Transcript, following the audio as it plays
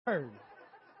Word.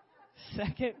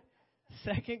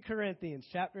 Second Corinthians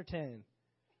chapter 10.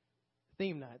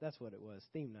 Theme night. That's what it was.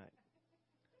 Theme night.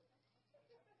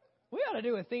 We ought to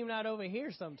do a theme night over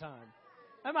here sometime.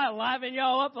 That might liven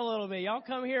y'all up a little bit. Y'all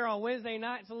come here on Wednesday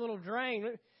nights a little drained.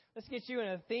 Let's get you in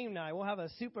a theme night. We'll have a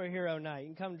superhero night.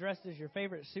 You can come dressed as your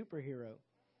favorite superhero.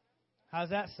 How's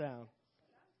that sound?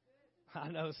 I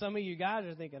know some of you guys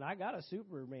are thinking, I got a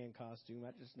Superman costume.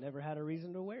 I just never had a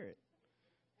reason to wear it.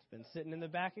 It's been sitting in the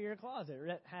back of your closet,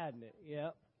 hadn't it?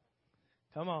 Yep.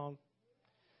 Come on.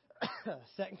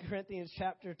 2 Corinthians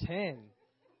chapter 10.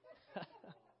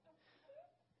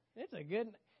 It's a good...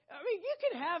 you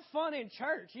can have fun in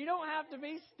church. You don't have to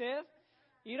be stiff.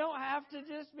 You don't have to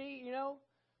just be,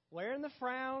 wearing the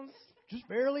frowns, just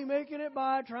barely making it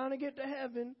by, trying to get to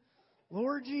heaven.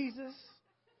 Lord Jesus.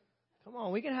 Come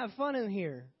on, we can have fun in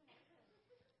here.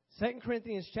 2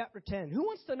 Corinthians chapter 10. Who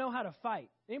wants to know how to fight?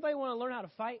 Anybody want to learn how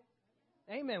to fight?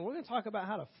 Amen. We're going to talk about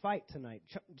how to fight tonight.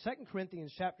 2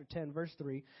 Corinthians chapter 10, verse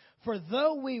 3. For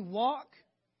though we walk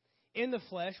in the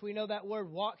flesh, we know that word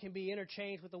walk can be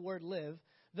interchanged with the word live.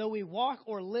 Though we walk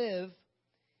or live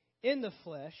in the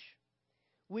flesh,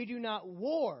 we do not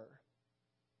war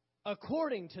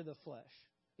according to the flesh.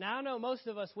 Now, I know most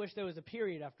of us wish there was a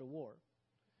period after war.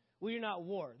 We do not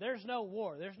war. There's no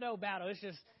war. There's no battle. It's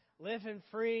just living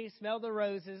free, smell the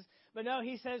roses. But no,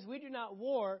 he says we do not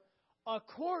war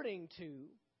according to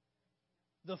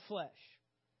the flesh.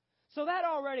 So that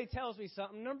already tells me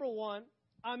something. Number one,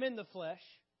 I'm in the flesh.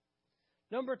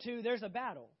 Number two, there's a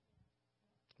battle.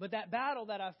 But that battle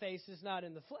that I face is not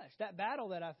in the flesh. That battle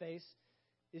that I face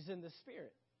is in the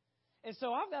spirit. And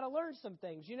so I've got to learn some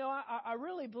things. I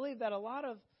really believe that a lot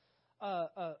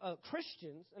of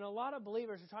Christians and a lot of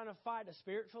believers are trying to fight a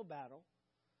spiritual battle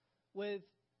with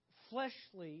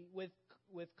fleshly, with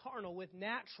carnal, with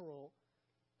natural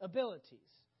abilities.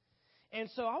 And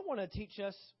so I want to teach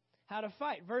us how to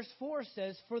fight. Verse 4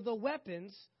 says, for the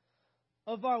weapons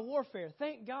of our warfare.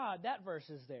 Thank God that verse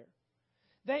is there.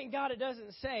 Thank God it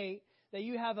doesn't say that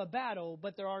you have a battle,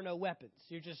 but there are no weapons.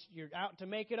 You're out to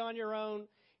make it on your own.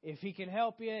 If he can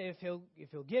help you, if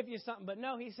he'll give you something. But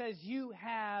no, he says you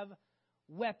have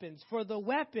weapons. For the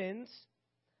weapons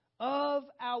of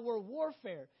our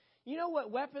warfare. You know what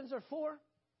weapons are for?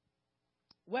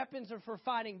 Weapons are for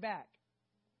fighting back.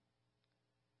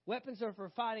 Weapons are for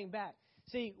fighting back.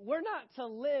 See, we're not to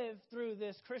live through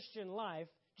this Christian life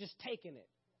just taking it.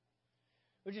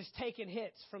 We're just taking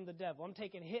hits from the devil. I'm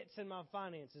taking hits in my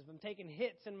finances. I'm taking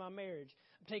hits in my marriage.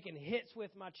 I'm taking hits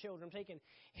with my children. I'm taking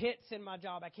hits in my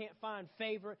job. I can't find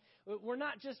favor. We're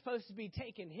not just supposed to be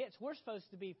taking hits. We're supposed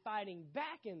to be fighting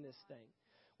back in this thing.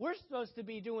 We're supposed to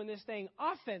be doing this thing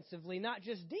offensively, not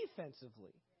just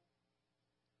defensively.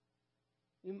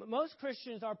 Most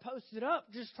Christians are posted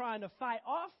up just trying to fight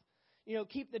off,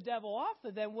 keep the devil off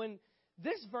of them, when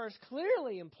this verse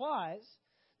clearly implies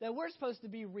that we're supposed to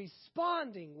be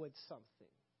responding with something.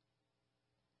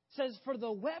 It says, for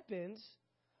the weapons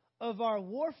of our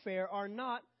warfare are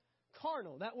not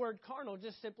carnal. That word carnal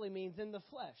just simply means in the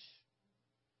flesh.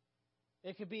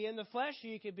 It could be in the flesh or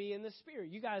it could be in the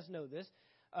spirit. You guys know this.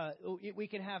 We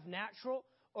can have natural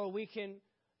or we can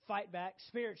fight back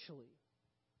spiritually.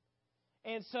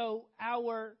 And so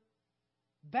our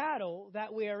battle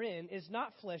that we are in is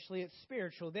not fleshly, it's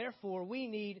spiritual. Therefore, we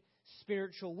need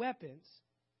spiritual weapons.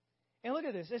 And look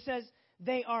at this. It says,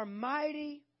 they are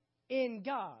mighty in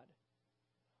God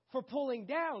for pulling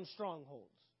down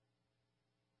strongholds.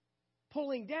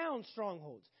 Pulling down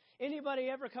strongholds. Anybody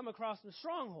ever come across some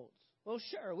strongholds? Well,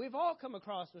 sure. We've all come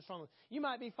across some strongholds. You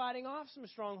might be fighting off some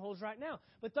strongholds right now.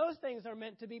 But those things are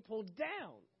meant to be pulled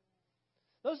down.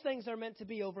 Those things are meant to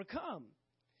be overcome.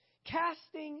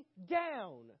 Casting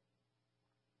down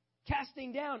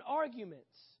arguments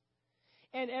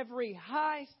and every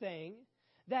high thing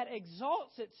that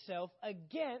exalts itself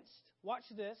against, watch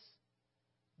this,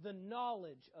 the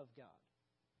knowledge of God.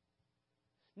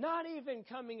 Not even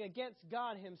coming against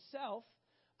God himself,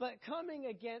 but coming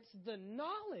against the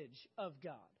knowledge of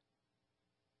God.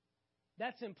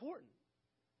 That's important.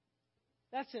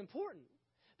 That's important.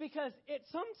 Because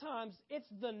sometimes it's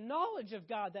the knowledge of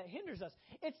God that hinders us.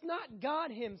 It's not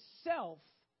God himself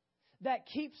that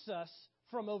keeps us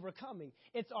from overcoming.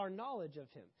 It's our knowledge of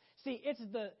him. See,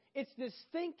 it's this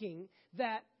thinking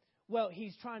that, well,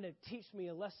 he's trying to teach me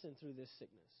a lesson through this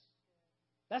sickness.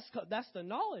 That's the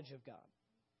knowledge of God.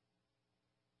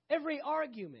 Every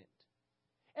argument,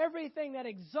 everything that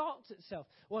exalts itself.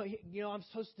 Well, I'm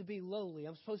supposed to be lowly.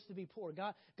 I'm supposed to be poor.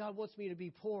 God wants me to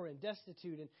be poor and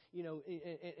destitute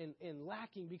and, and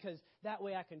lacking, because that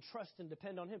way I can trust and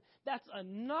depend on him. That's a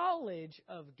knowledge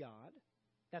of God.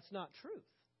 That's not truth.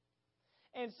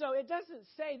 And so it doesn't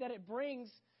say that it brings,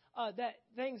 that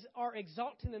things are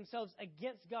exalting themselves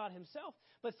against God himself,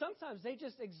 but sometimes they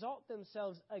just exalt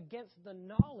themselves against the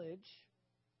knowledge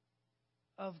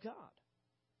of God,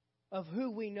 of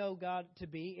who we know God to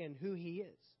be and who he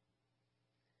is.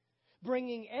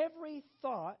 Bringing every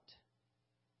thought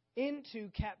into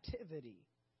captivity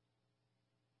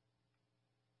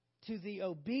to the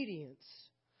obedience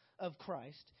of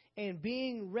Christ, and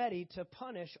being ready to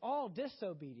punish all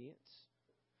disobedience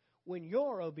when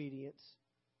your obedience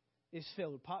is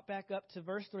filled. Pop back up to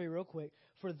verse 3 real quick.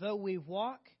 For though we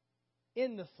walk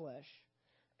in the flesh,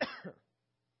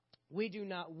 we do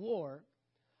not war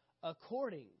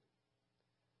according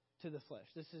to the flesh.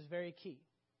 This is very key.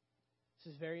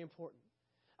 This is very important.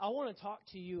 I want to talk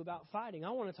to you about fighting.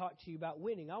 I want to talk to you about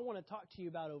winning. I want to talk to you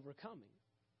about overcoming.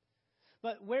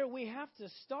 But where we have to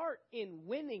start in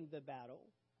winning the battle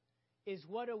is,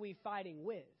 what are we fighting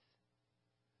with?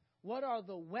 What are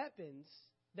the weapons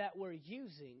that we're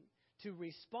using to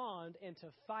respond and to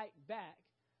fight back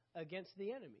against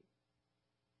the enemy?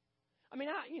 I mean,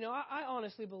 I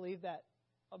honestly believe that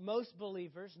most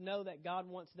believers know that God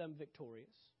wants them victorious.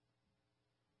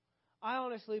 I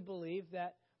honestly believe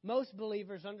that most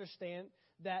believers understand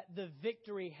that the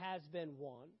victory has been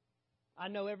won. I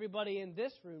know everybody in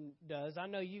this room does. I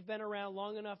know you've been around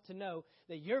long enough to know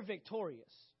that you're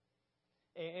victorious.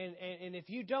 And if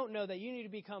you don't know that, you need to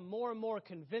become more and more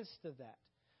convinced of that.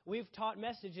 We've taught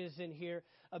messages in here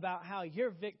about how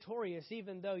you're victorious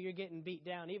even though you're getting beat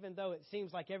down, even though it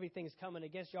seems like everything's coming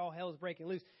against you, all hell's breaking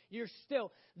loose. You're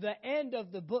still, the end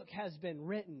of the book has been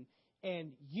written,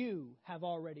 and you have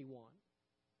already won.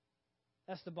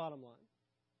 That's the bottom line.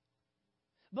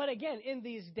 But again, in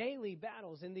these daily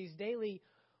battles, in these daily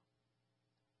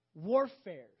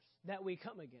warfares that we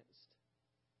come against,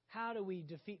 how do we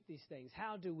defeat these things?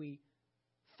 How do we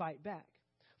fight back?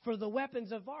 For the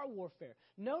weapons of our warfare,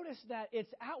 notice that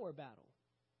it's our battle.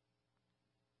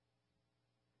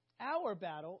 Our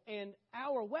battle and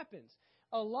our weapons.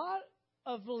 A lot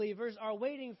of believers are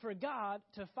waiting for God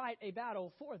to fight a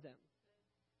battle for them,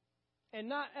 and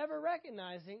not ever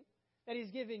recognizing that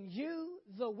he's given you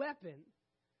the weapon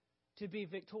to be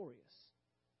victorious.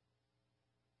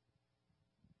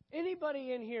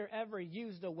 Anybody in here ever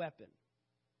used a weapon?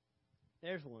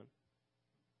 There's one.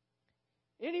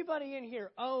 Anybody in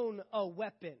here own a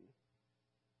weapon?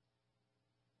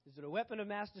 Is it a weapon of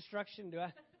mass destruction?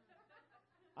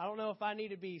 I don't know if I need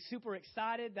to be super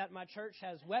excited that my church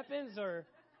has weapons or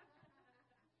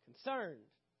concerned.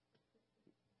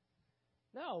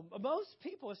 No, most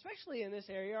people, especially in this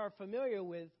area, are familiar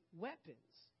with weapons.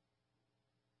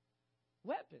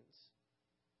 Weapons.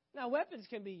 Now, weapons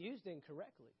can be used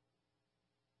incorrectly.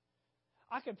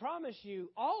 I can promise you,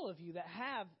 all of you that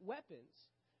have weapons,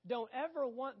 don't ever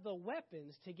want the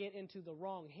weapons to get into the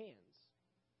wrong hands.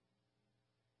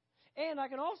 And I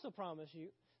can also promise you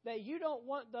that you don't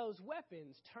want those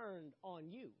weapons turned on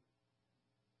you.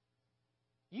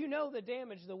 You know the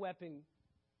damage the weapon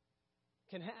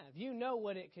can have. You know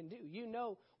what it can do. You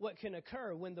know what can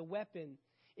occur when the weapon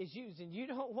is used. And you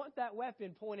don't want that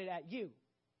weapon pointed at you.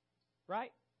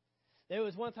 Right? There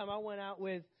was one time I went out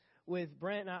with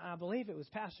Brent, and I believe it was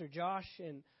Pastor Josh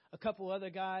and a couple other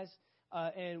guys,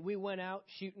 and we went out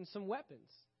shooting some weapons.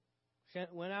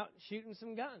 Went out shooting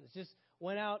some guns. Just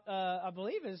went out, I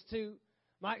believe it was to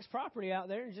Mike's property out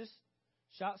there, and just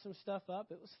shot some stuff up.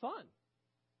 It was fun.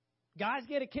 Guys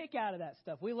get a kick out of that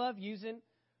stuff. We love using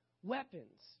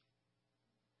weapons.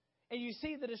 And you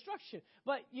see the destruction.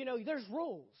 But, there's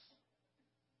rules.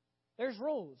 There's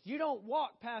rules. You don't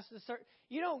walk past a certain...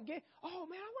 You don't get... Oh,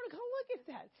 man, I want to go look at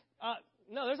that.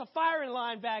 No, there's a firing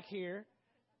line back here.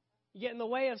 You get in the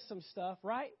way of some stuff,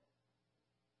 right?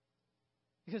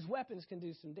 Because weapons can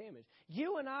do some damage.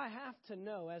 You and I have to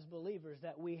know as believers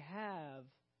that we have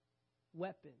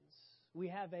weapons. We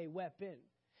have a weapon.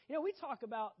 We talk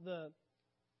about the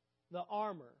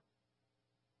armor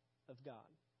of God.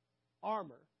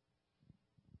 Armor.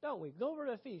 Don't we? Go over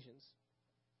to Ephesians.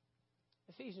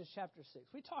 Ephesians chapter 6.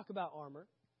 We talk about armor.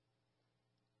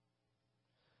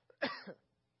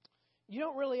 You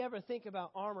don't really ever think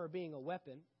about armor being a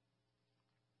weapon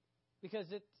because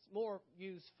it's more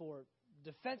used for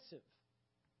defensive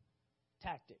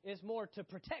tactic. It's more to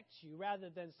protect you rather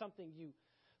than something you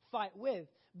fight with.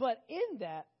 But in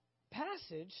that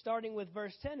passage, starting with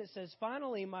verse 10, it says,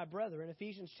 finally, my brethren,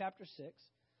 Ephesians chapter 6,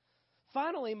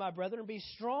 finally, my brethren, be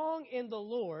strong in the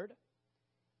Lord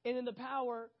and in the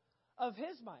power of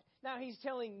his might. Now, he's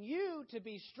telling you to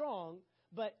be strong,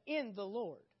 but in the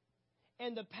Lord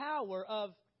and the power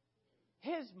of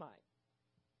his might.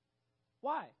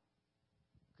 Why?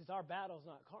 Because our battle's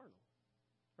not carnal,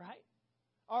 right?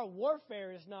 Our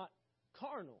warfare is not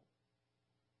carnal.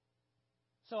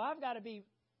 So I've got to be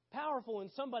powerful in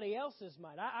somebody else's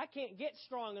might. I can't get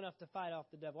strong enough to fight off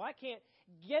the devil. I can't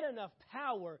get enough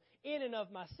power in and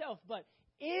of myself, but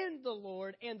in the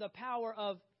Lord and the power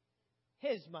of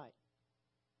His might.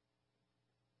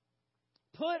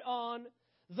 Put on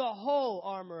the whole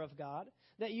armor of God,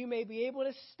 that you may be able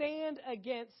to stand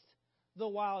against the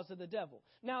wiles of the devil.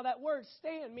 Now, that word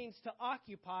stand means to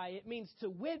occupy. It means to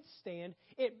withstand.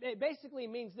 It basically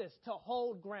means this, to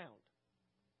hold ground.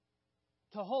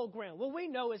 To hold ground. Well, we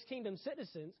know as kingdom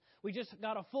citizens, we just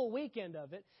got a full weekend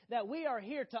of it, that we are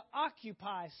here to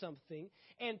occupy something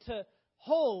and to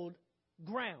hold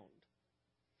ground.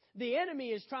 The enemy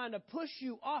is trying to push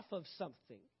you off of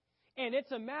something. And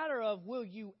it's a matter of will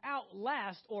you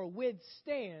outlast or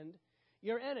withstand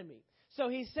your enemy. So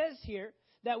he says here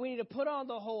that we need to put on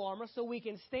the whole armor so we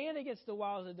can stand against the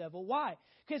wiles of the devil. Why?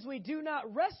 Because we do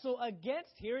not wrestle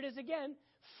against, here it is again,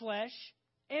 flesh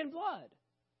and blood.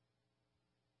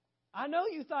 I know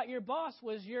you thought your boss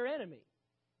was your enemy.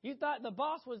 You thought the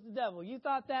boss was the devil. You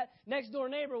thought that next door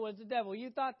neighbor was the devil. You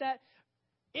thought that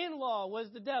in-law was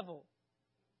the devil.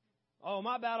 Oh,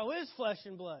 my battle is flesh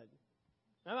and blood.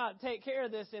 I'm about to take care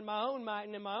of this in my own might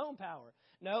and in my own power.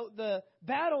 No, the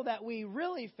battle that we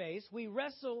really face, we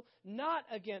wrestle not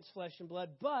against flesh and blood,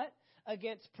 but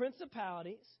against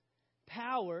principalities,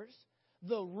 powers,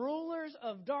 the rulers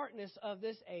of darkness of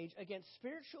this age, against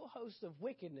spiritual hosts of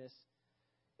wickedness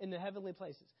in the heavenly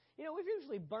places. You know, we've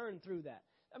usually burned through that.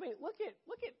 I mean, look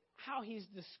at how he's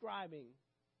describing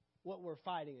what we're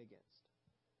fighting against.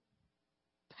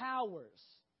 Powers,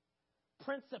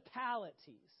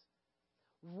 principalities,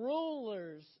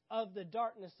 rulers of the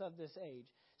darkness of this age,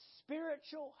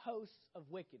 spiritual hosts of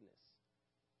wickedness.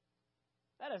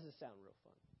 That doesn't sound real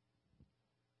fun.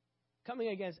 Coming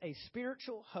against a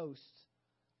spiritual host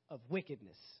of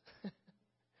wickedness.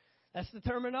 That's the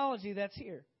terminology that's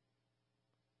here.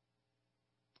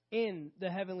 In the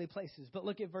heavenly places. But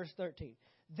look at verse 13.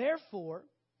 Therefore,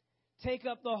 take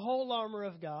up the whole armor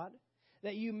of God,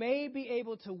 that you may be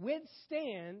able to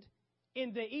withstand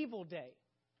in the evil day.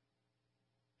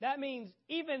 That means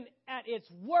even at its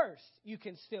worst, you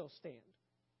can still stand.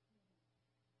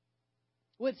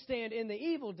 Withstand in the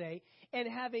evil day, and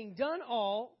having done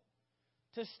all,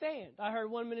 to stand. I heard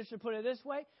one minister put it this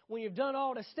way: when you've done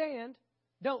all to stand,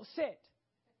 don't sit.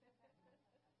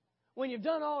 When you've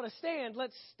done all to stand,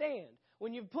 let's stand.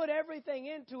 When you've put everything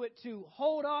into it to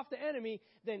hold off the enemy,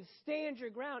 then stand your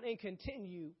ground and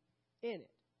continue in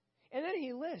it. And then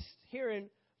he lists here in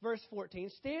verse 14,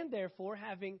 stand therefore,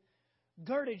 having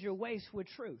girded your waist with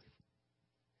truth,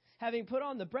 having put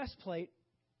on the breastplate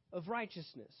of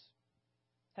righteousness,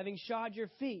 having shod your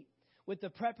feet with the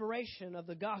preparation of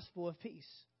the gospel of peace.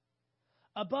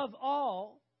 Above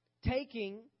all,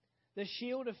 taking the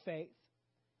shield of faith,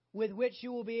 with which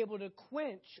you will be able to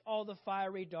quench all the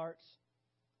fiery darts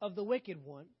of the wicked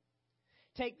one.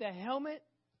 Take the helmet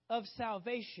of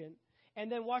salvation, and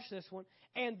then watch this one,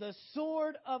 and the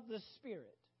sword of the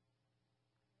Spirit,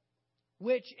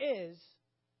 which is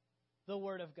the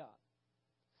Word of God.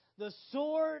 The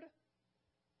sword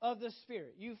of the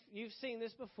Spirit. You've seen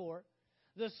this before.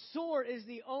 The sword is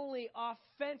the only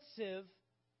offensive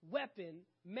weapon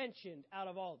mentioned out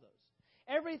of all those.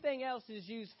 Everything else is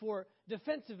used for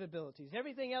defensive abilities.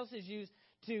 Everything else is used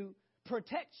to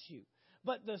protect you.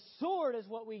 But the sword is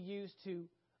what we use to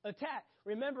attack.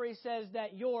 Remember, he says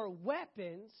that your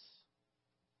weapons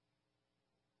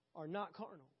are not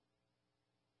carnal.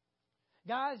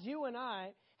 Guys, you and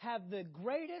I have the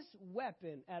greatest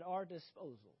weapon at our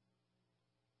disposal.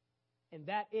 And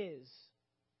that is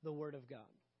the Word of God.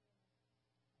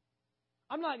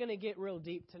 I'm not going to get real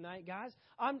deep tonight, guys.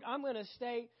 I'm going to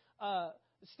stay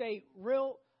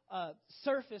real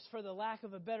surface, for the lack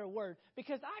of a better word,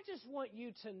 because I just want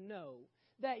you to know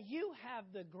that you have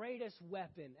the greatest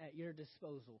weapon at your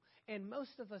disposal, and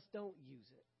most of us don't use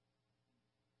it.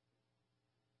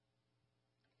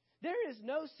 There is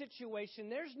no situation,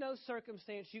 there's no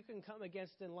circumstance you can come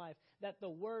against in life that the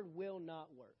Word will not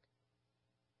work.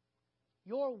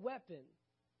 Your weapon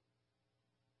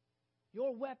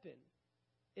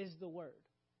is the Word.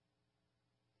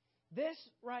 This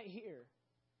right here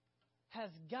has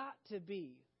got to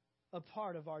be a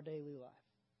part of our daily life.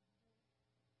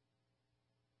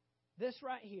 This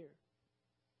right here.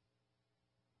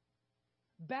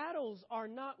 Battles are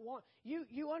not won.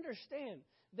 You understand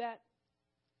that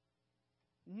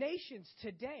nations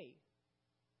today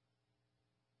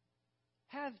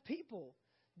have people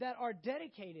that are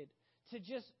dedicated to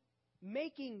just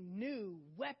making new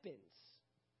weapons.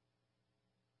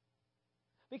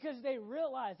 Because they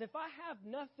realize if I have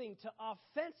nothing to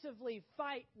offensively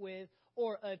fight with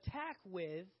or attack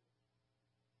with,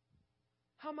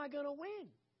 how am I going to win?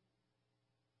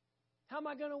 How am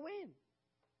I going to win?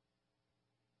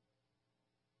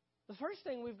 The first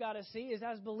thing we've got to see is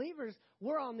as believers,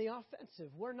 we're on the offensive.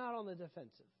 We're not on the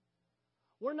defensive.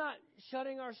 We're not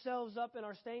shutting ourselves up in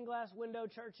our stained glass window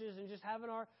churches and just having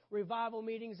our revival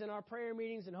meetings and our prayer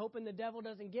meetings and hoping the devil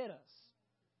doesn't get us.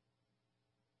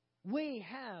 We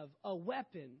have a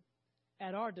weapon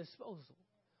at our disposal.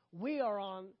 We are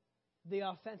on the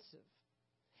offensive.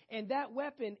 And that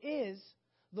weapon is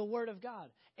the Word of God.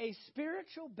 A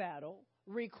spiritual battle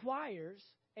requires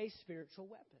a spiritual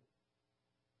weapon.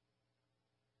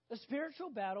 A spiritual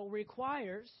battle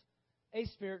requires a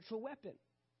spiritual weapon.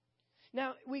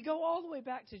 Now, we go all the way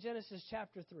back to Genesis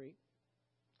chapter 3.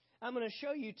 I'm going to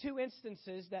show you two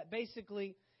instances that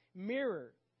basically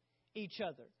mirror each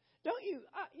other. Don't you?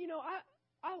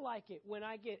 I like it when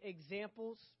I get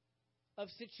examples of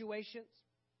situations.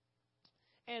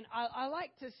 And I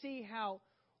like to see how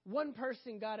one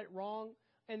person got it wrong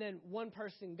and then one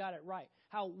person got it right.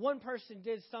 How one person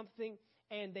did something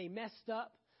and they messed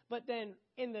up. But then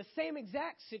in the same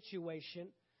exact situation,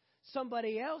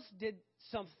 somebody else did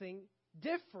something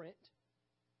different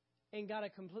and got a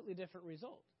completely different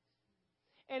result.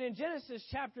 And in Genesis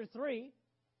chapter 3,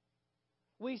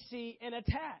 we see an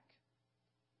attack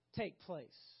take place.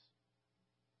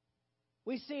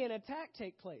 We see an attack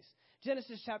take place.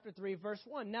 Genesis chapter 3, verse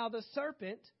 1. Now the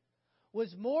serpent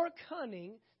was more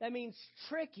cunning, that means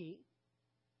tricky,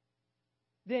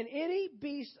 than any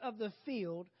beast of the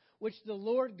field which the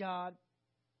Lord God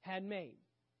had made.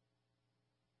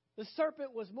 The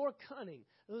serpent was more cunning,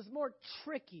 it was more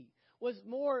tricky, was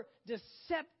more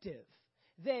deceptive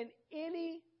than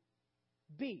any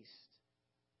beast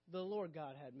the Lord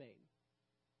God had made.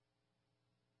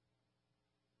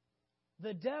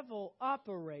 The devil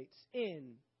operates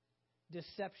in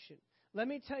deception. Let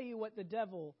me tell you what the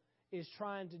devil is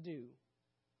trying to do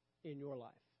in your life.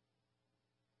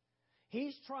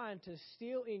 He's trying to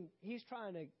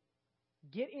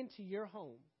get into your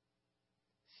home,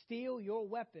 steal your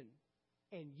weapon,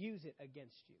 and use it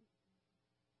against you.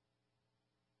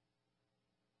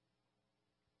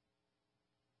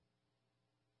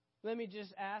 Let me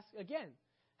just ask again,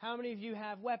 how many of you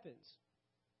have weapons?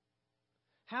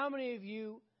 How many of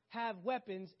you have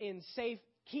weapons in safe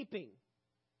keeping?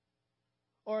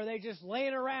 Or are they just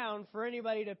laying around for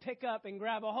anybody to pick up and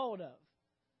grab a hold of?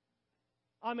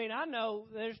 I mean, I know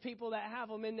there's people that have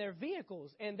them in their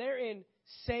vehicles, and they're in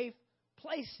safe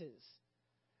places.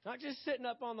 Not just sitting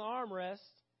up on the armrest,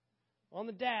 on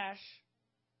the dash.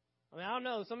 I mean, I don't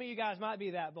know. Some of you guys might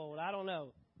be that bold. I don't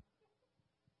know.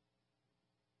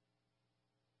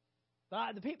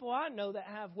 But the people I know that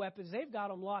have weapons, they've got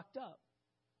them locked up.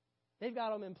 They've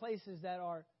got them in places that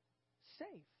are safe.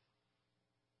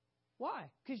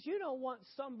 Why? Because you don't want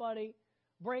somebody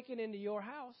breaking into your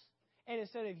house, and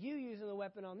instead of you using the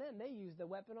weapon on them, they use the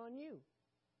weapon on you.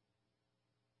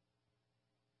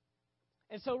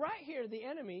 And so right here, the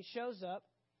enemy shows up,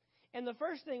 and the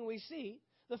first thing we see,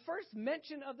 the first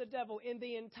mention of the devil in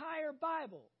the entire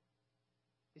Bible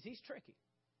is he's tricky.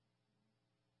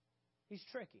 He's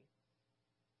tricky.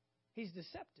 He's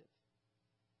deceptive.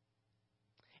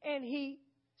 And he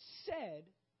said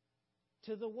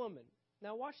to the woman,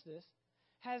 now watch this,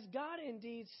 has God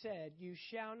indeed said, you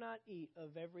shall not eat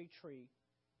of every tree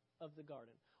of the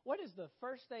garden? What is the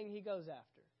first thing he goes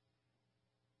after?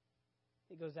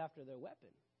 He goes after their weapon.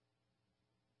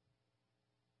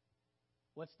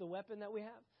 What's the weapon that we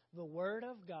have? The Word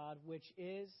of God, which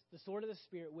is the sword of the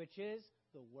Spirit, which is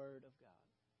the Word of God.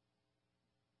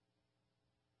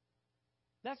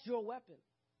 That's your weapon.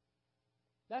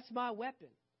 That's my weapon.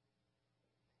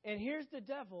 And here's the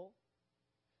devil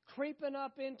creeping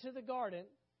up into the garden,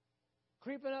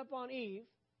 creeping up on Eve,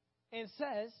 and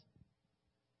says,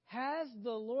 has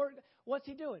the Lord... What's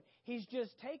he doing? He's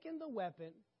just taken the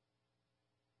weapon,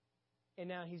 and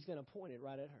now he's going to point it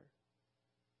right at her.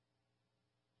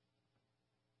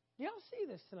 Y'all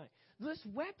see this tonight? This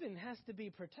weapon has to be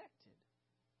protected.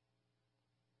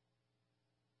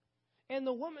 And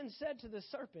the woman said to the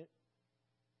serpent,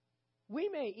 we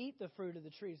may eat the fruit of the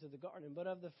trees of the garden, but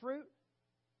of the fruit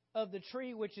of the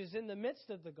tree which is in the midst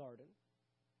of the garden,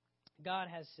 God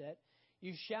has said,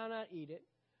 you shall not eat it,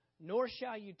 nor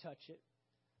shall you touch it,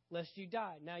 lest you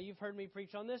die. Now, you've heard me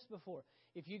preach on this before.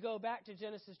 If you go back to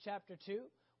Genesis chapter 2,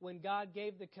 when God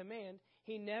gave the command,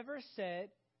 he never said,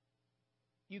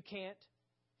 you can't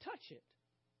touch it.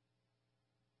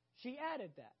 She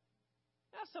added that.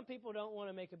 Now, some people don't want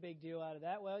to make a big deal out of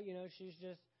that. Well, she's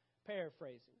just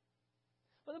paraphrasing.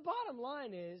 But the bottom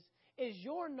line is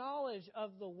your knowledge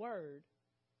of the Word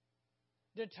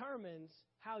determines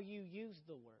how you use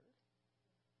the Word.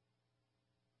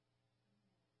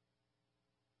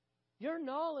 Your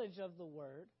knowledge of the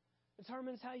Word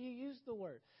determines how you use the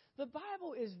Word. The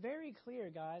Bible is very clear,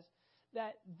 guys,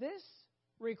 that this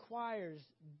requires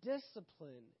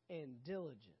discipline and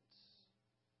diligence.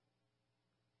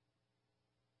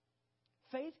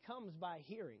 Faith comes by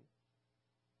hearing.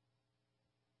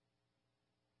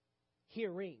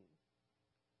 Hearing.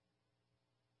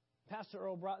 Pastor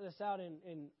Earl brought this out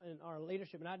in our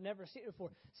leadership, and I'd never seen it before.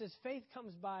 It says faith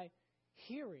comes by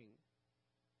hearing.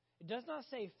 It does not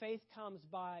say faith comes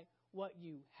by what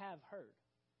you have heard.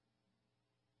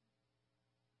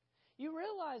 You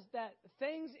realize that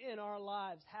things in our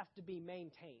lives have to be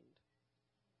maintained.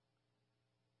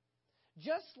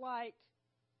 Just like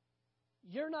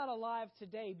you're not alive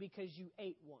today because you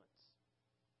ate once.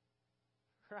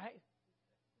 Right?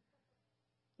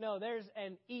 No, there's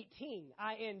an eating,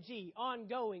 I-N-G,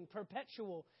 ongoing,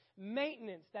 perpetual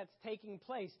maintenance that's taking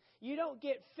place. You don't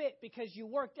get fit because you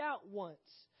worked out once.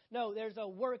 No, there's a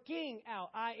working out,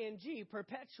 I-N-G,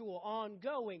 perpetual,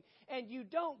 ongoing. And you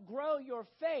don't grow your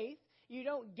faith, you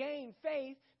don't gain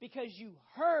faith because you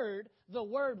heard the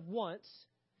word once.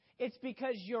 It's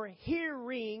because you're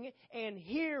hearing and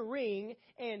hearing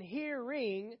and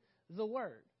hearing the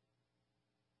Word.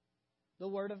 The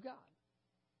Word of God.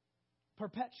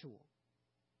 Perpetual.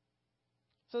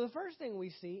 So the first thing we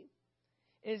see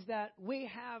is that we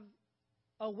have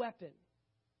a weapon.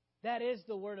 That is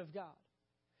the Word of God.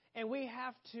 And we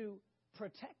have to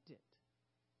protect it.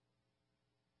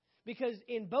 Because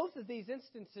in both of these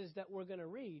instances that we're going to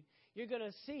read, you're going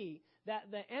to see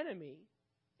that the enemy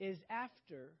is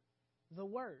after the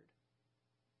Word.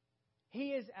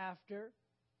 He is after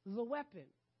the weapon.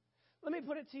 Let me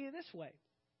put it to you this way.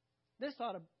 This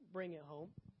ought to bring it home.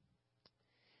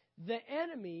 The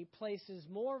enemy places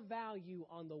more value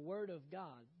on the Word of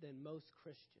God than most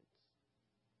Christians.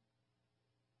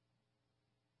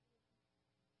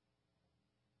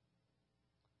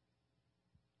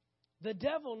 The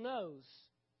devil knows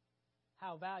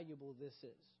how valuable this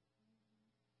is.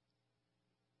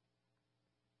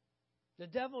 The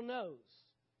devil knows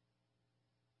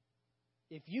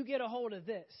if you get a hold of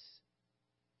this,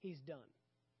 he's done.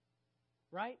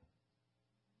 Right?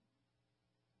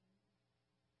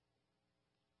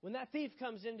 When that thief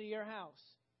comes into your house,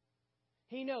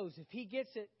 he knows if he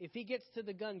gets to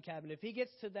the gun cabinet, if he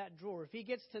gets to that drawer, if he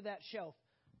gets to that shelf,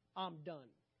 I'm done.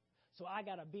 So I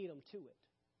got to beat him to it.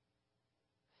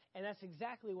 And that's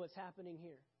exactly what's happening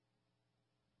here.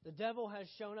 The devil has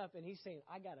shown up and he's saying,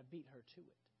 I got to beat her to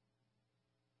it.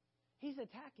 He's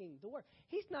attacking the Word.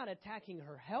 He's not attacking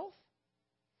her health.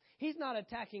 He's not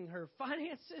attacking her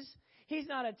finances. He's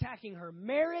not attacking her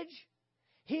marriage.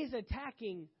 He's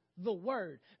attacking the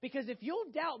Word. Because if you'll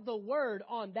doubt the Word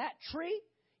on that tree,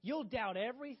 you'll doubt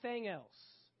everything else.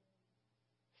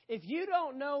 If you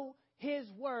don't know His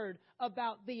Word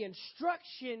about the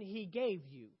instruction He gave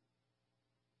you,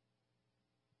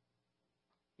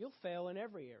 you'll fail in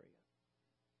every area.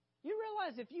 You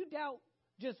realize if you doubt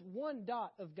just one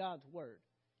dot of God's Word,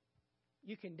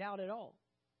 you can doubt it all.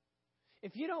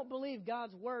 If you don't believe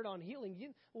God's Word on healing,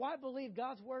 why believe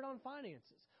God's Word on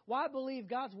finances? Why believe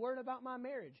God's Word about my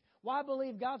marriage? Why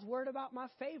believe God's Word about my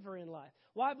favor in life?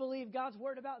 Why believe God's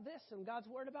Word about this and God's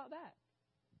Word about that?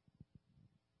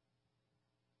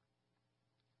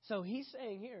 So he's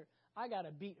saying here, I got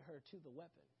to beat her to the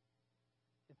weapon.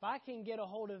 If I can get a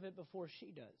hold of it before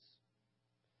she does,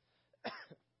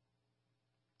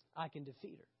 I can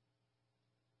defeat her.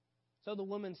 So the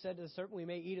woman said to the serpent, we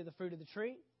may eat of the fruit of the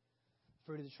tree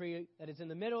that is in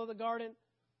the middle of the garden.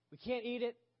 We can't eat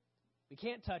it. We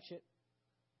can't touch it.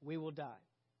 We will die.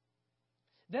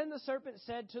 Then the serpent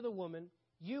said to the woman,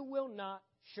 you will not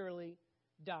surely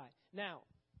die. Now,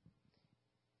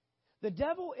 the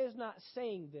devil is not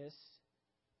saying this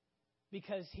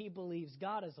because he believes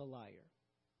God is a liar.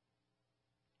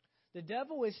 The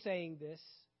devil is saying this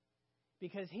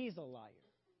because he's a liar.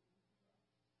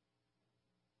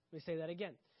 Let me say that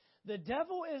again. The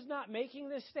devil is not making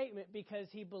this statement because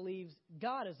he believes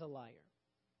God is a liar.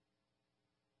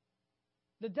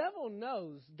 The devil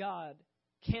knows God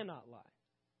cannot lie.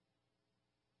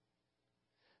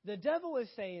 The devil is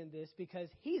saying this because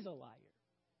he's a liar.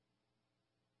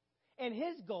 And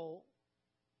his goal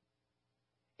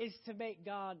is to make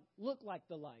God look like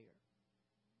the liar.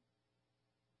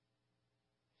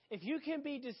 If you can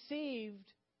be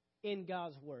deceived in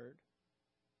God's Word,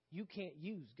 you can't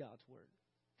use God's Word.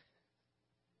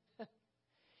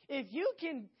 If you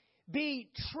can be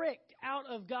tricked out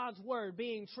of God's Word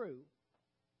being true,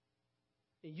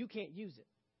 and you can't use it.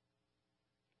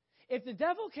 If the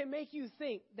devil can make you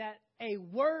think that a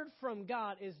word from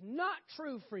God is not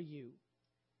true for you,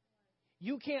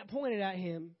 you can't point it at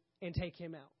him and take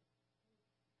him out.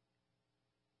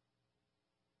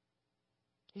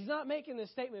 He's not making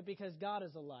this statement because God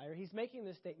is a liar. He's making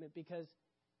this statement because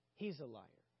he's a liar.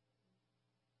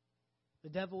 The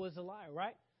devil is a liar,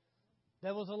 right?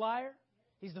 Devil's a liar.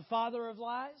 He's the father of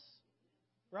lies,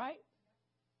 right?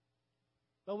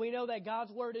 But we know that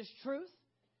God's word is truth.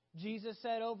 Jesus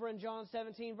said over in John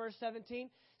 17, verse 17,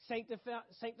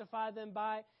 sanctify them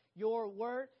by your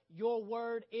word. Your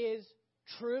word is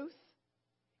truth.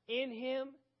 In him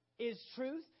is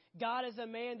truth. God is a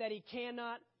man that he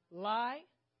cannot lie,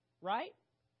 right?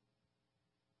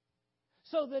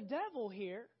 So the devil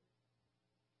here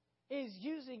is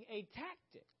using a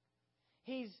tactic.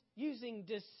 He's using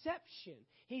deception.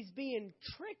 He's being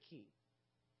tricky.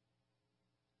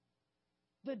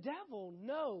 The devil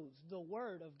knows the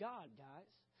word of God, guys.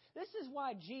 This is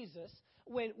why Jesus,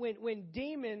 when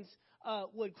demons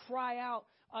would cry out,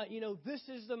 this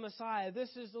is the Messiah,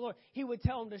 this is the Lord, he would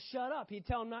tell them to shut up. He'd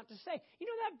tell them not to say.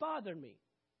 That bothered me.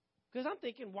 Because I'm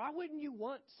thinking, why wouldn't you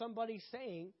want somebody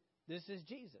saying this is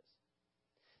Jesus?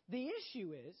 The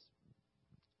issue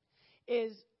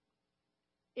is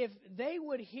if they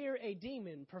would hear a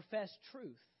demon profess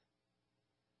truth,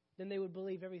 then they would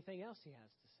believe everything else he has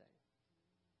to say.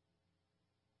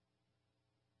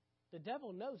 The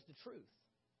devil knows the truth.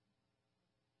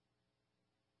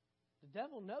 The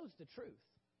devil knows the truth.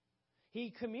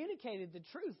 He communicated the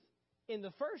truth in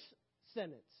the first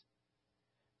sentence.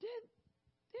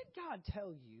 Did God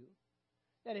tell you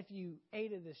that if you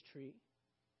ate of this tree,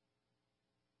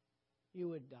 you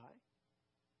would die?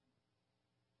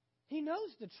 He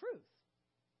knows the truth.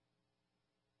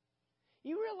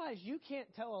 You realize you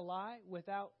can't tell a lie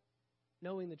without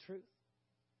knowing the truth?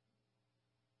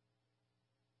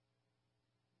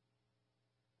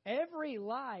 Every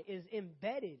lie is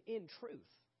embedded in truth.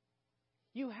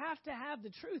 You have to have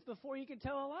the truth before you can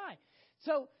tell a lie.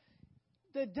 So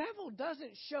the devil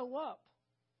doesn't show up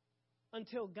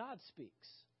until God speaks.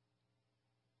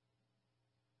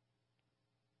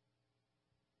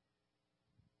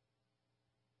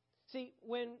 See,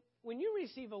 when you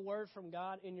receive a word from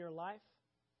God in your life,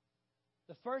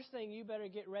 the first thing you better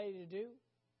get ready to do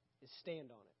is stand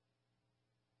on it.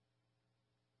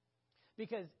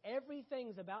 Because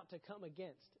everything's about to come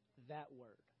against that word.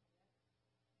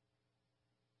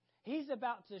 He's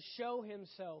about to show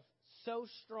himself so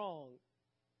strong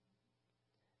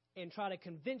and try to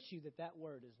convince you that that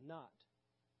word is not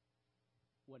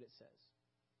what it says.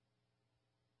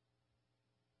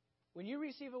 When you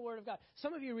receive a word of God,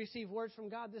 some of you received words from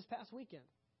God this past weekend.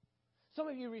 Some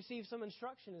of you received some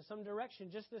instruction and some direction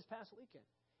just this past weekend.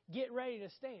 Get ready to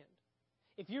stand.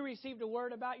 If you received a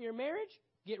word about your marriage,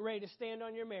 get ready to stand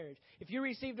on your marriage. If you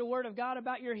received a word of God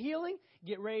about your healing,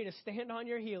 get ready to stand on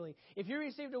your healing. If you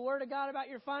received a word of God about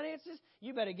your finances,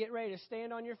 you better get ready to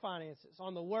stand on your finances,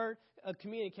 on the word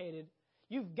communicated.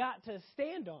 You've got to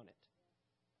stand on it.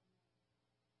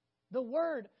 The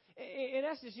word, in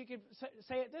essence, you could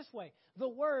say it this way. The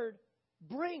word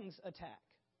brings attack.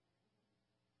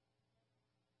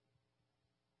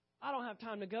 I don't have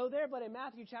time to go there, but in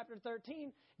Matthew chapter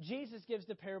 13, Jesus gives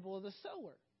the parable of the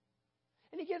sower.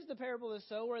 And he gives the parable of the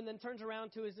sower and then turns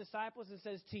around to his disciples and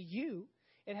says, to you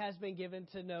it has been given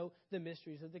to know the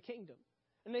mysteries of the kingdom.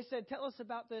 And they said, tell us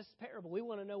about this parable. We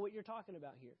want to know what you're talking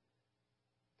about here.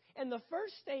 And the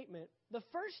first statement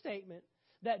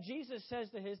that Jesus says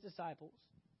to his disciples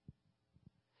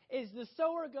is the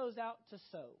sower goes out to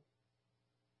sow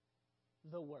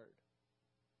the word.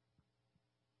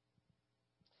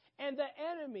 And the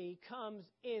enemy comes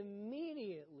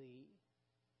immediately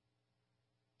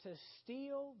to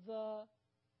steal the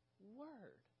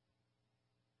word.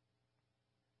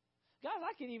 Guys,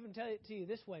 I can even tell it to you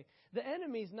this way. The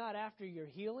enemy's not after your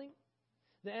healing.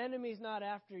 The enemy's not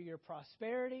after your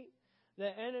prosperity.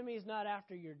 The enemy's not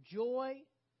after your joy.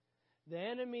 The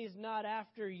enemy's not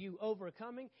after you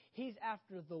overcoming. He's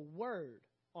after the word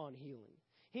on healing.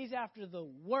 He's after the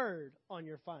word on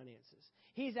your finances.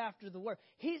 He's after the word.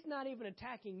 He's not even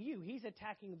attacking you. He's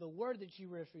attacking the word that you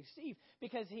received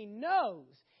because he knows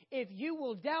if you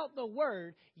will doubt the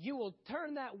word, you will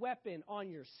turn that weapon on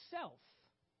yourself.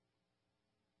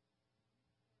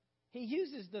 He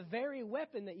uses the very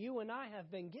weapon that you and I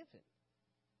have been given.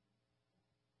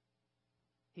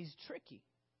 He's tricky.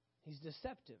 He's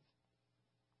deceptive.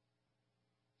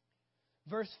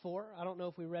 Verse 4, I don't know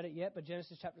if we read it yet, but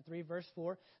Genesis chapter 3, verse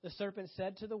 4, the serpent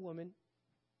said to the woman,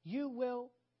 you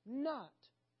will not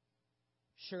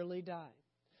surely die.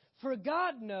 For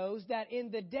God knows that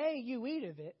in the day you eat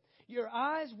of it, your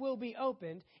eyes will be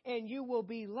opened, and you will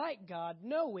be like God,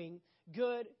 knowing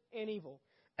good and evil.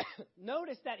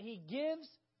 Notice that he gives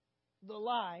the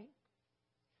lie,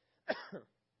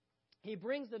 he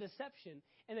brings the deception,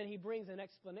 and then he brings an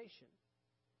explanation.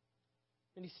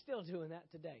 And he's still doing that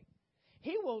today.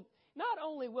 He will, not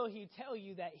only will he tell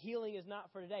you that healing is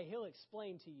not for today, he'll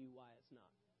explain to you why it's not.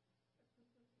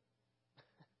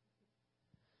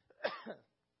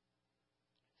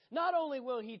 Not only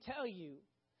will he tell you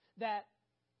that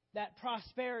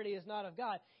prosperity is not of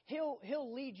God,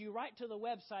 he'll lead you right to the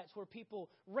websites where people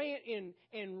rant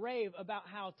and rave about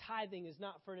how tithing is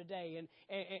not for today,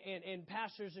 and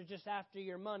pastors are just after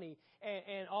your money,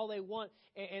 and all they want,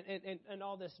 and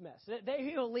all this mess.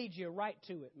 He'll lead you right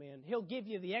to it, man. He'll give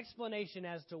you the explanation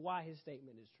as to why his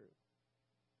statement is true.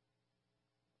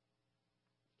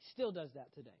 Still does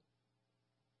that today.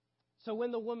 So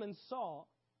when the woman saw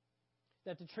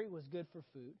that the tree was good for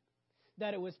food,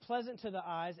 that it was pleasant to the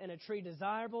eyes, and a tree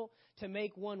desirable to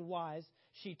make one wise,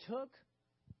 she took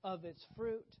of its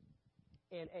fruit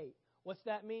and ate. What's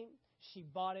that mean? She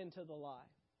bought into the lie.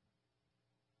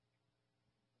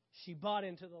 She bought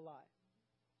into the lie.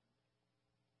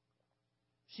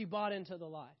 She bought into the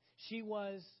lie. She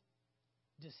was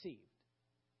deceived.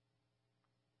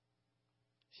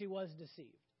 She was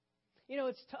deceived. You know,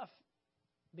 it's tough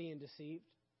being deceived,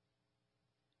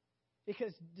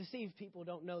 because deceived people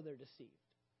don't know they're deceived.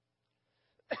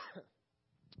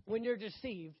 When you're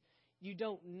deceived, you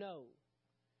don't know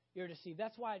you're deceived.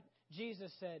 That's why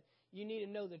Jesus said you need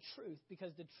to know the truth,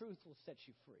 because the truth will set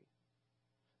you free.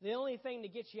 The only thing to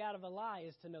get you out of a lie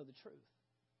is to know the truth.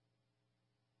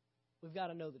 We've got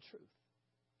to know the truth.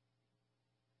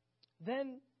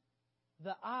 Then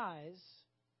the eyes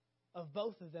of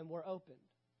both of them were opened,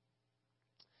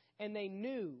 and they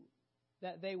knew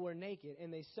that they were naked,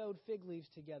 and they sewed fig leaves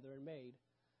together and made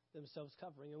themselves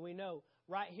covering. And we know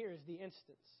right here is the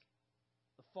instance,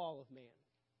 the fall of man.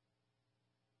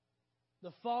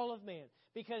 The fall of man,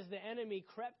 because the enemy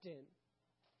crept in,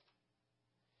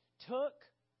 took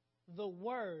the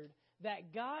word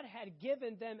that God had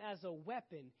given them as a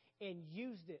weapon and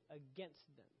used it against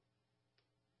them.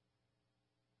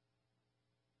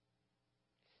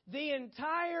 The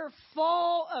entire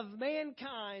fall of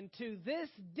mankind to this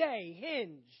day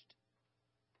hinged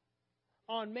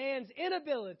on man's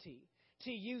inability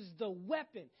to use the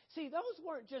weapon. See, those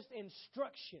weren't just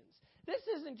instructions. This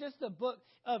isn't just a book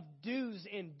of do's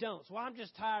and don'ts. Well, I'm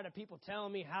just tired of people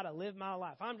telling me how to live my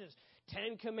life. I'm just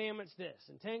 10 commandments this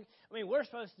and 10. I mean, we're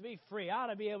supposed to be free. I ought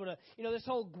to be able to, this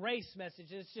whole grace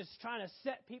message is just trying to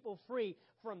set people free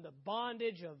from the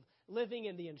bondage of living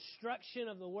in the instruction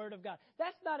of the Word of God.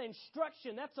 That's not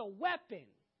instruction. That's a weapon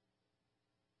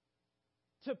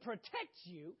to protect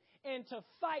you and to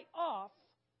fight off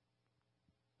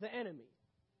the enemy.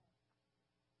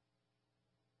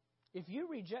 If you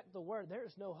reject the Word, there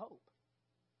is no hope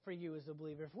for you as a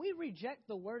believer. If we reject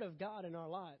the Word of God in our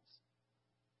lives,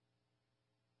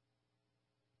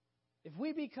 if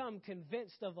we become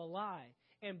convinced of a lie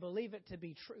and believe it to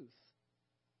be truth,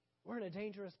 we're in a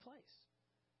dangerous place.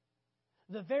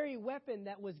 The very weapon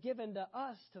that was given to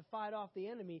us to fight off the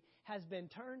enemy has been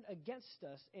turned against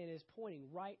us and is pointing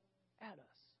right at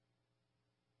us.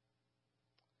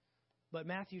 But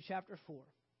Matthew chapter 4.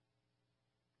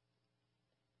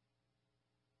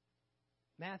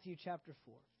 Matthew chapter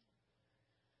 4.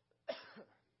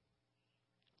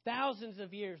 Thousands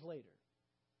of years later,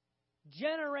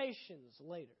 generations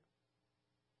later,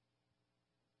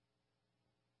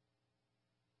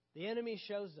 the enemy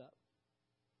shows up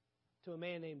to a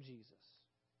man named Jesus.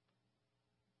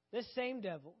 This same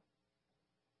devil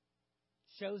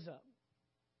shows up,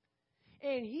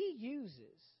 and he uses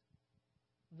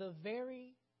the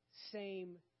very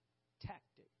same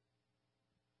tactic.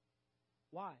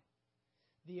 Why?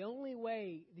 The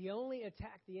only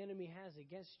attack the enemy has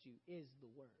against you is the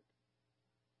Word.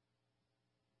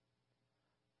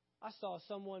 I saw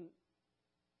someone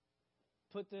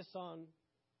put this on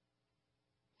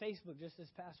Facebook just this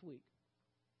past week.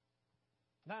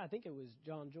 I think it was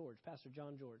Pastor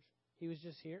John George. He was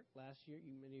just here last year.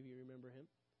 Many of you remember him.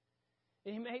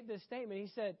 And he made this statement. He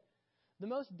said, the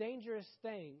most dangerous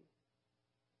thing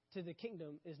to the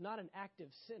kingdom is not an active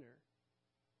sinner,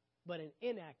 but an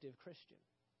inactive Christian.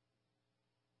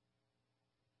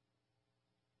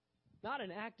 Not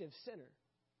an active sinner,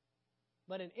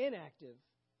 but an inactive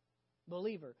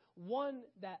believer. One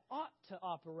that ought to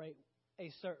operate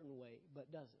a certain way,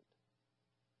 but doesn't.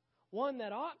 One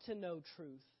that ought to know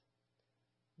truth,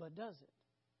 but doesn't.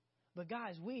 But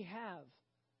guys, we have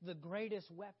the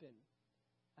greatest weapon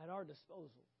at our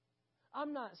disposal.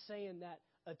 I'm not saying that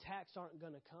attacks aren't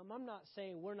going to come. I'm not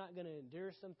saying we're not going to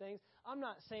endure some things. I'm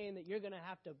not saying that you're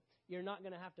not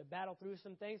going to have to battle through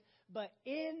some things. But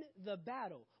in the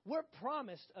battle, we're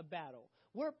promised a battle.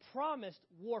 We're promised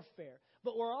warfare.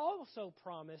 But we're also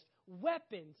promised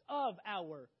weapons of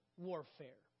our warfare.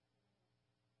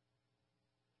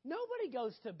 Nobody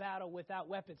goes to battle without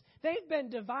weapons. They've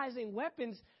been devising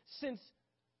weapons since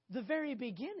the very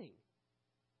beginning.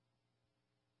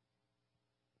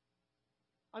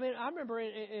 I mean, I remember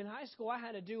in high school I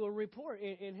had to do a report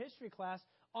in history class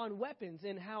on weapons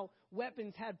and how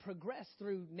weapons had progressed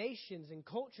through nations and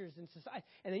cultures and society.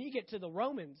 And then you get to the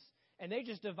Romans, and they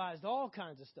just devised all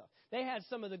kinds of stuff. They had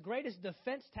some of the greatest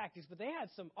defense tactics, but they had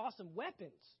some awesome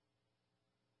weapons.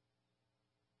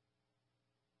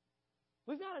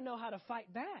 We've got to know how to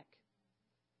fight back.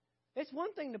 It's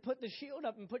one thing to put the shield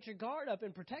up and put your guard up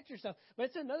and protect yourself, but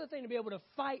it's another thing to be able to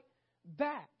fight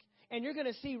back. And you're going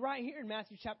to see right here in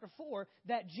Matthew chapter 4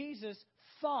 that Jesus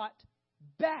fought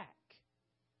back.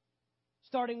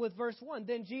 Starting with verse 1,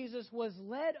 then Jesus was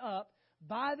led up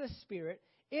by the Spirit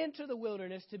into the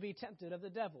wilderness to be tempted of the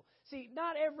devil. See,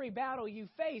 not every battle you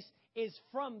face is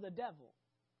from the devil.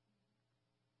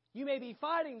 You may be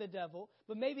fighting the devil,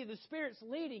 but maybe the Spirit's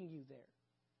leading you there.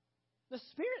 The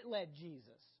Spirit led Jesus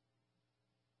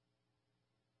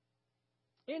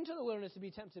into the wilderness to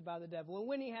be tempted by the devil. And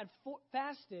when he had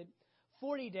fasted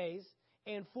 40 days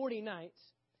and 40 nights,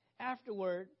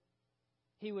 afterward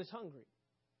he was hungry.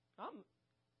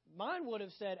 Mine would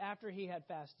have said after he had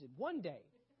fasted 1 day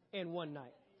and 1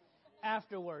 night.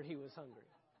 Afterward he was hungry.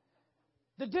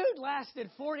 The dude lasted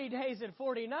 40 days and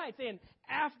 40 nights, and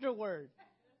afterward,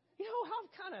 you know, I'm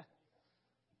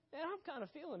kind of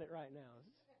feeling it right now.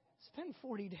 It's been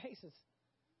 40 days.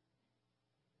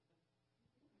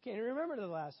 Can't even remember the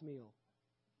last meal.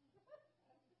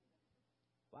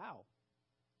 Wow.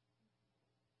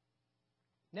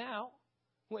 Now,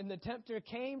 when the tempter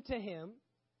came to him,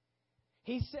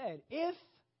 he said, if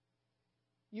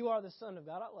you are the Son of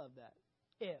God. I love that.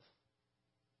 If.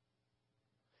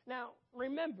 Now,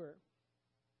 remember,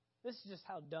 this is just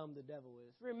how dumb the devil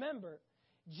is. Remember,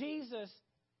 Jesus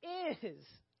is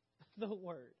the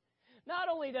Word. Not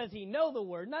only does he know the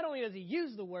Word, not only does he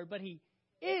use the Word, but he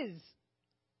is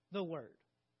the Word.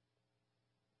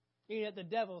 And yet the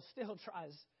devil still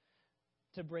tries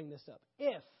to bring this up.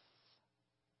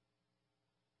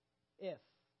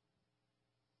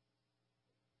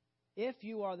 If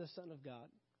you are the Son of God,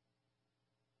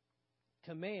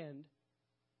 command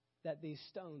that these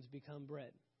stones become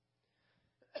bread.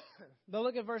 But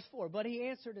look at verse 4. But he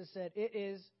answered and said, it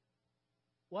is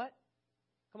what?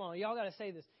 Come on, y'all got to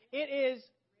say this. It is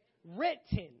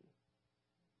written.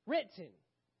 Written.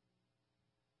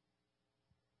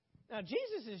 Now,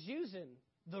 Jesus is using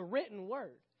the written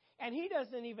word. And he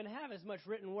doesn't even have as much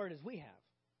written word as we have.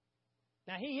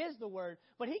 Now, he is the Word,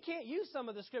 but he can't use some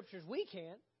of the scriptures we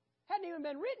can. Hadn't even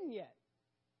been written yet.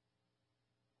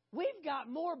 We've got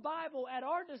more Bible at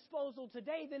our disposal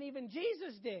today than even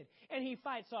Jesus did, and he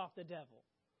fights off the devil.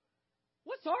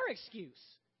 What's our excuse?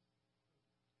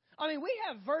 I mean, we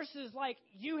have verses like,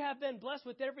 you have been blessed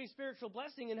with every spiritual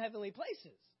blessing in heavenly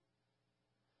places.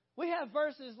 We have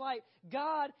verses like,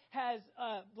 God has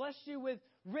blessed you with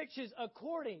riches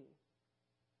according.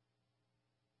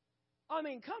 I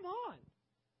mean, come on.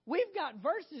 We've got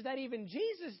verses that even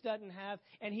Jesus doesn't have,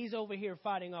 and he's over here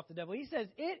fighting off the devil. He says,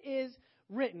 it is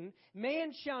written,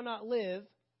 man shall not live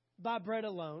by bread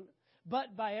alone,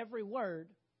 but by every word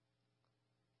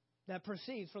that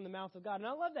proceeds from the mouth of God. And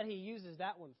I love that he uses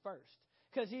that one first,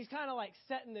 because he's kind of like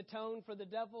setting the tone for the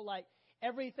devil, like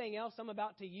everything else I'm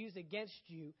about to use against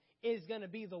you is going to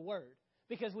be the word,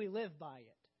 because we live by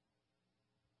it.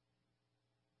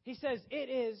 He says, it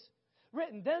is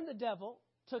written. Then the devil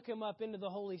took him up into the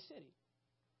holy city,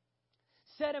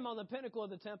 set him on the pinnacle of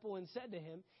the temple, and said to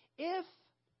him, if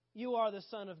you are the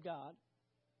Son of God,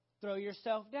 throw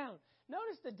yourself down.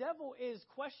 Notice the devil is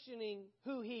questioning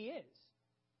who he is,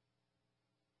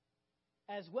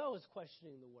 as well as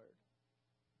questioning the word.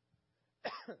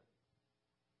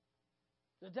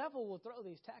 The devil will throw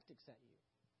these tactics at you.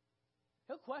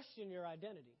 He'll question your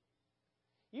identity.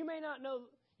 You may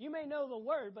know the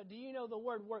word, but do you know the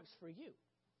word works for you?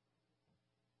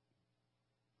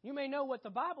 You may know what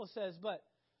the Bible says, but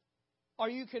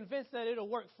are you convinced that it'll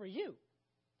work for you?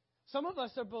 Some of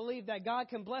us believe that God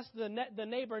can bless the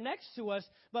neighbor next to us,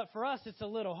 but for us it's a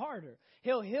little harder.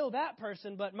 He'll heal that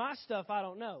person, but my stuff I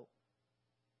don't know.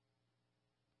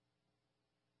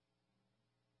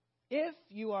 If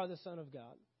you are the Son of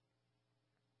God,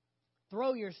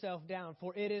 throw yourself down,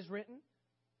 for it is written.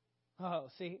 Oh,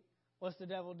 see, what's the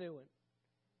devil doing?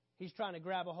 He's trying to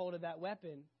grab a hold of that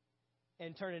weapon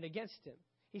and turn it against him.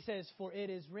 He says, for it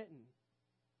is written,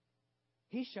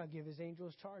 he shall give his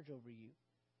angels charge over you.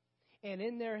 And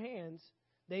in their hands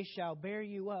they shall bear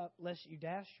you up, lest you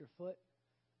dash your foot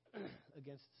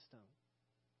against the stone.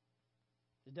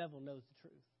 The devil knows the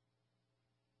truth.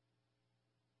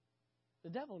 The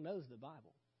devil knows the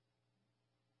Bible.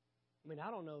 I mean,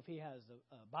 I don't know if he has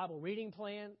a Bible reading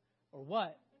plan or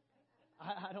what.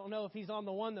 I don't know if he's on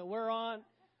the one that we're on,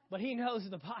 but he knows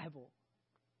the Bible.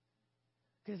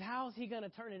 Because how is he going to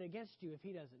turn it against you if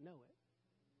he doesn't know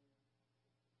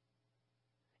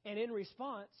it? And in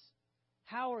response,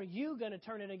 how are you going to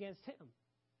turn it against him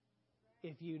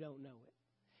if you don't know it?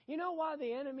 You know why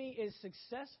the enemy is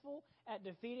successful at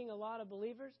defeating a lot of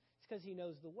believers? It's because he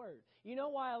knows the Word. You know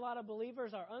why a lot of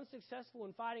believers are unsuccessful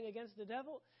in fighting against the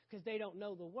devil? Because they don't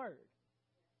know the Word.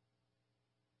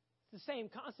 It's the same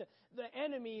concept. The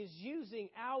enemy is using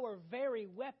our very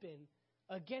weapon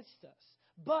against us.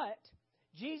 But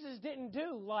Jesus didn't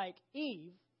do like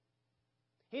Eve.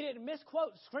 He didn't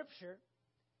misquote Scripture.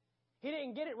 He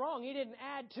didn't get it wrong. He didn't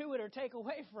add to it or take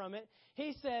away from it.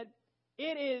 He said,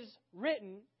 it is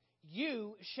written,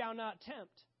 you shall not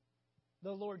tempt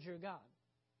the Lord your God.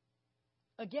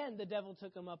 Again, the devil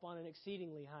took him up on an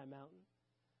exceedingly high mountain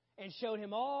and showed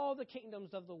him all the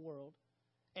kingdoms of the world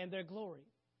and their glory.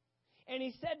 And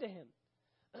he said to him,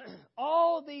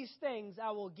 all these things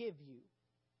I will give you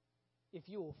if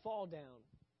you will fall down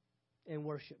and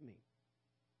worship me.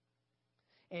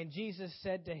 And Jesus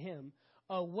said to him,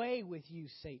 away with you,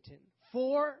 Satan,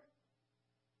 for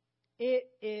it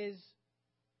is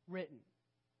written.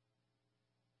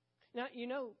 Now, you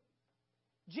know,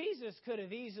 Jesus could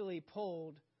have easily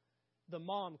pulled the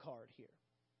mom card here.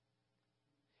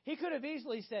 He could have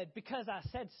easily said, because I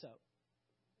said so.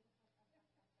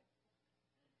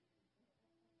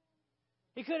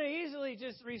 He could have easily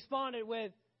just responded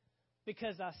with,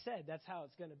 because I said that's how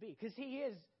it's going to be. Because he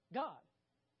is God.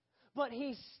 But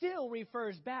he still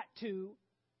refers back to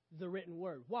the written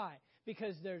word. Why?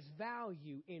 Because there's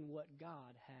value in what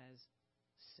God has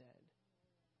said.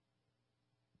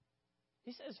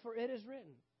 He says, for it is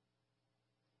written,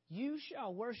 you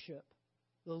shall worship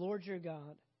the Lord your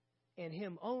God, and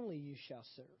him only you shall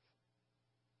serve.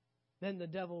 Then the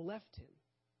devil left him,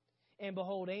 and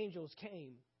behold, angels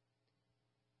came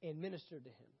and ministered to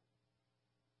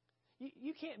him.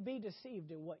 You can't be deceived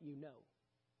in what you know.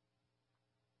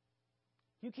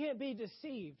 You can't be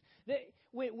deceived.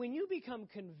 When you become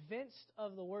convinced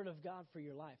of the Word of God for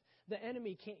your life, the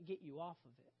enemy can't get you off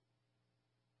of it.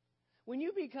 When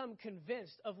you become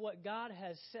convinced of what God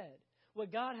has said,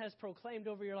 what God has proclaimed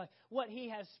over your life, what He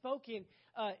has spoken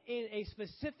in a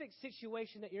specific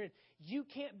situation that you're in, you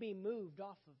can't be moved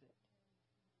off of it.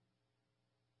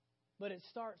 But it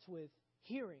starts with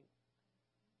hearing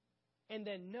and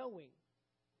then knowing.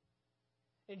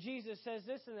 And Jesus says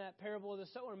this in that parable of the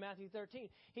sower in Matthew 13.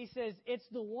 He says, it's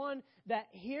the one that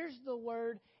hears the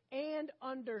word and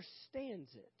understands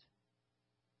it.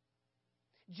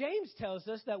 James tells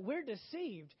us that we're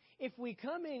deceived if we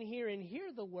come in here and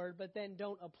hear the word but then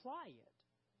don't apply it.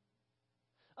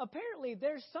 Apparently,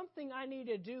 there's something I need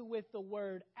to do with the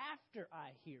word after I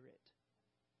hear it.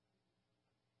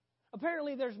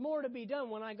 Apparently, there's more to be done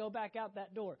when I go back out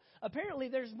that door. Apparently,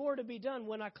 there's more to be done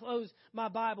when I close my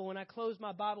Bible, when I close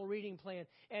my Bible reading plan,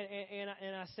 and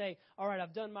I say, all right,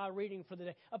 I've done my reading for the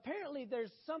day. Apparently,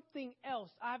 there's something else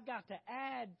I've got to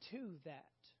add to that.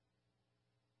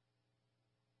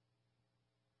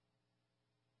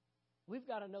 We've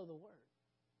got to know the Word.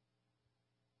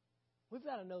 We've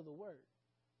got to know the Word.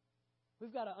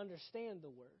 We've got to understand the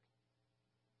Word.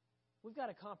 We've got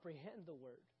to comprehend the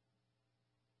Word.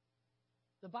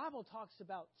 The Bible talks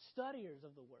about studiers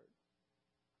of the Word.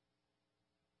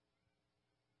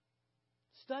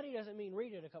 Study doesn't mean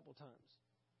read it a couple times.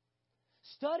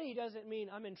 Study doesn't mean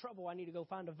I'm in trouble, I need to go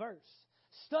find a verse.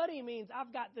 Study means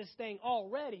I've got this thing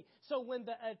already, so when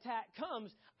the attack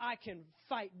comes, I can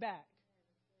fight back.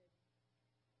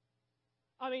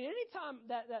 I mean, anytime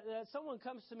that someone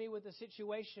comes to me with a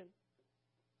situation,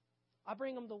 I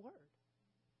bring them the Word.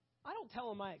 I don't tell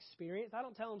them my experience. I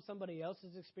don't tell them somebody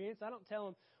else's experience. I don't tell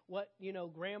them what,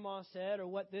 Grandma said or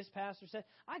what this pastor said.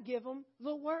 I give them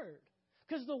the Word.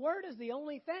 Because the Word is the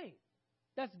only thing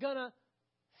that's going to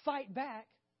fight back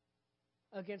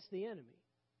against the enemy.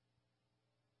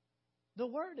 The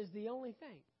Word is the only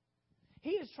thing.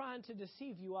 He is trying to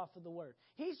deceive you off of the Word.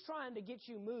 He's trying to get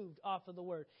you moved off of the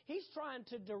Word. He's trying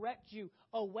to direct you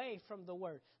away from the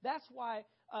Word. That's why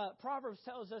Proverbs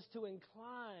tells us to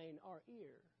incline our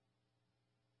ear.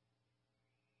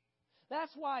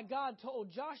 That's why God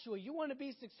told Joshua, you want to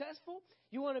be successful?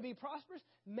 You want to be prosperous?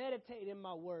 Meditate in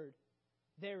my word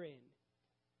therein,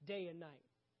 day and night.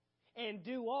 And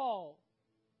do all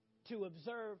to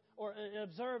observe, or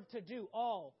observe to do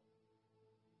all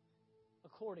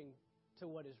according to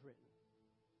what is written.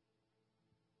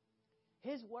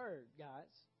 His word, guys,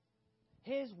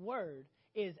 His word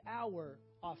is our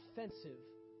offensive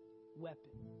weapon.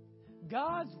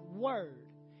 God's word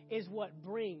is what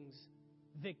brings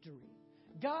victory.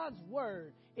 God's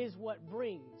word is what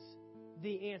brings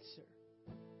the answer.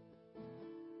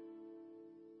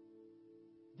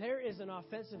 There is an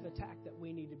offensive attack that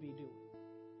we need to be doing.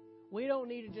 We don't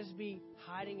need to just be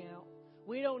hiding out.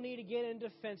 We don't need to get in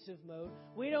defensive mode.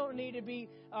 We don't need to be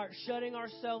shutting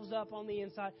ourselves up on the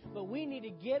inside. But we need to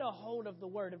get a hold of the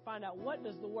Word and find out what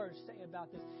does the Word say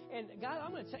about this. And God, I'm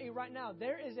going to tell you right now,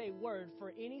 there is a word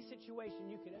for any situation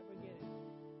you could ever get in.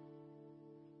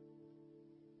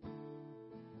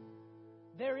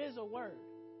 There is a word.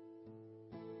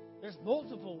 There's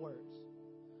multiple words.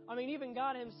 I mean, even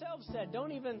God Himself said,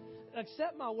 don't even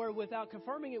accept my word without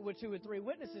confirming it with 2 or 3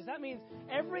 witnesses. That means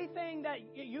everything that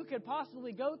you could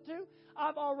possibly go through,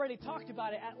 I've already talked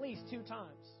about it at least 2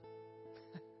 times.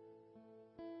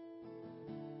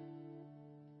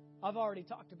 I've already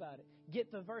talked about it.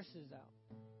 Get the verses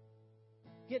out.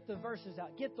 Get the verses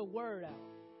out. Get the word out.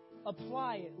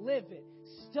 Apply it. Live it.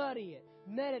 Study it.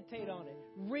 Meditate on it.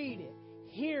 Read it.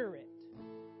 Hear it.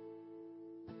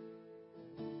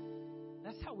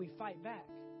 That's how we fight back.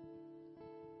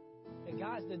 And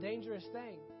guys, the dangerous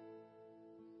thing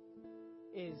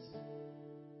is,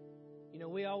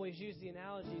 we always use the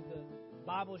analogy, the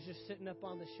Bible's just sitting up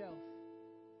on the shelf.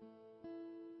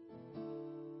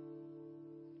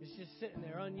 It's just sitting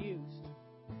there unused.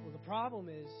 Well, the problem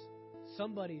is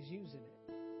somebody's using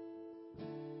it.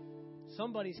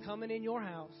 Somebody's coming in your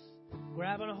house,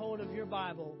 grabbing a hold of your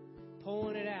Bible,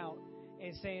 pulling it out,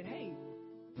 and saying, hey,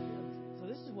 so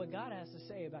this is what God has to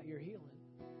say about your healing.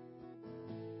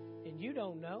 And you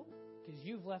don't know because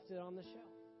you've left it on the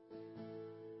shelf.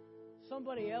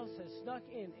 Somebody else has snuck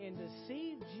in and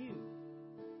deceived you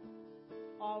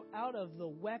out of the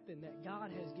weapon that God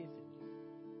has given you.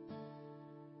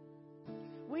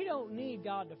 We don't need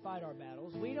God to fight our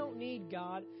battles. We don't need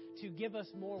God to give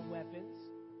us more weapons.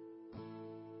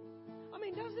 I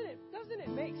mean, doesn't it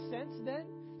make sense then?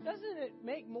 Doesn't it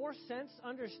make more sense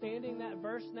understanding that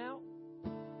verse now?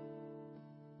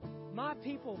 My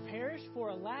people perish for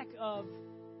a lack of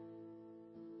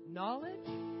knowledge?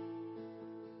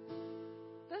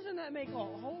 Doesn't that make a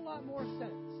whole lot more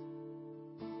sense?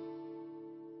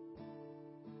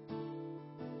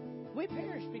 We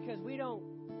perish because we don't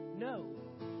know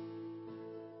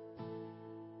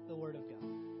the Word of God.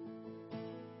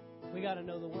 We got to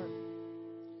know the Word.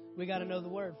 We got to know the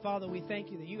Word. Father, we thank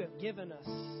you that you have given us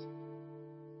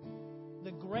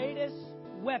the greatest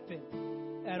weapon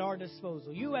at our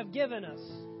disposal. You have given us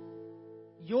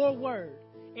your word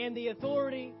and the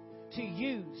authority to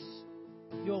use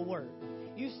your word.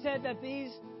 You said that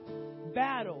these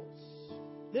battles,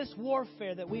 this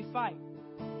warfare that we fight,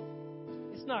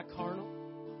 it's not carnal.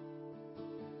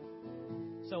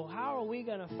 So how are we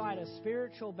going to fight a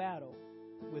spiritual battle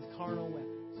with carnal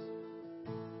weapons?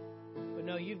 But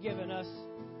no, you've given us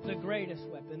the greatest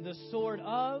weapon, the sword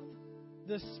of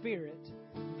the Spirit.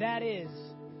 That is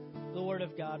the Word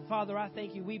of God. Father, I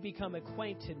thank you we become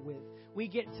acquainted with. We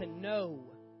get to know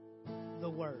the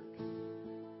Word.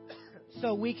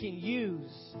 So we can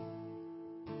use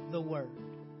the Word.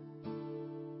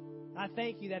 I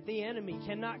thank you that the enemy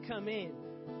cannot come in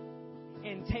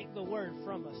and take the Word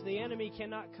from us. The enemy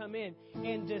cannot come in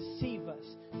and deceive us.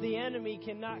 The enemy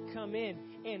cannot come in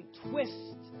and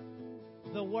twist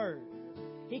the Word.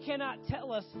 He cannot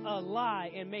tell us a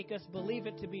lie and make us believe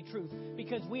it to be truth,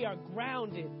 because we are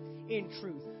grounded in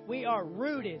truth. We are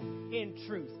rooted in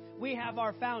truth. We have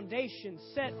our foundation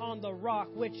set on the rock,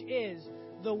 which is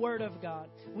the Word of God.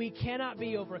 We cannot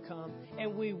be overcome,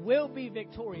 and we will be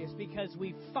victorious because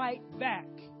we fight back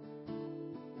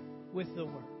with the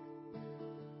Word.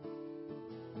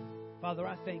 Father,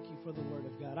 I thank you for the Word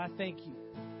of God. I thank you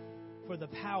for the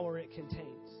power it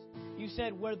contains. You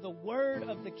said where the Word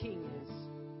of the King is,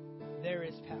 there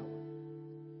is power.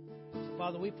 So,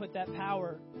 Father, we put that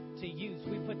power to use.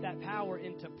 We put that power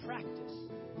into practice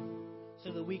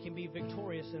so that we can be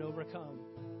victorious and overcome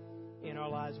in our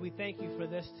lives. We thank you for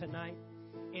this tonight.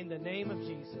 In the name of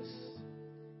Jesus,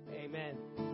 amen.